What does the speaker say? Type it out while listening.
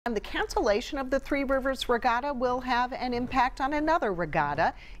And the cancellation of the Three Rivers Regatta will have an impact on another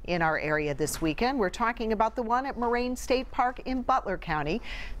regatta in our area this weekend. We're talking about the one at Moraine State Park in Butler County.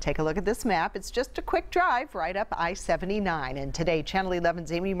 Take a look at this map. It's just a quick drive right up I-79. And today, Channel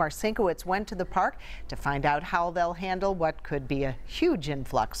 11's Amy Marcinkowitz went to the park to find out how they'll handle what could be a huge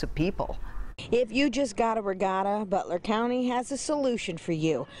influx of people. If you just got a regatta, Butler County has a solution for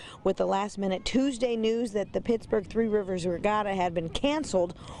you. With the last-minute Tuesday news that the Pittsburgh Three Rivers Regatta had been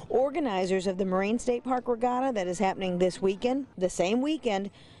canceled, organizers of the Moraine State Park Regatta that is happening this weekend, the same weekend,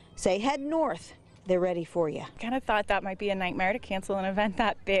 say head north. They're ready for you. Kind of thought that might be a nightmare to cancel an event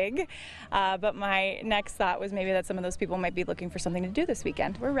that big, but my next thought was maybe that some of those people might be looking for something to do this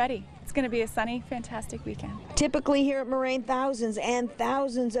weekend. We're ready. It's going to be a sunny, fantastic weekend. Typically here at Moraine, thousands and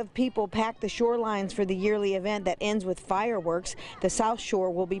thousands of people pack the shorelines for the yearly event that ends with fireworks. The South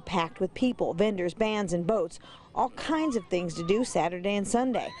Shore will be packed with people, vendors, bands, and boats. All kinds of things to do Saturday and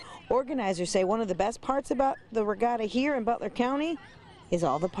Sunday. Organizers say one of the best parts about the regatta here in Butler County is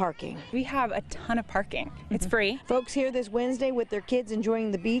all the parking. We have a ton of parking. It's free. Folks here this Wednesday with their kids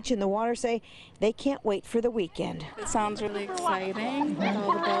enjoying the beach and the water say they can't wait for the weekend. It sounds really exciting with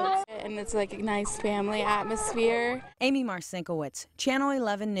all the boats, and it's like a nice family atmosphere. Amy Marcinkowitz, Channel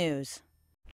 11 News.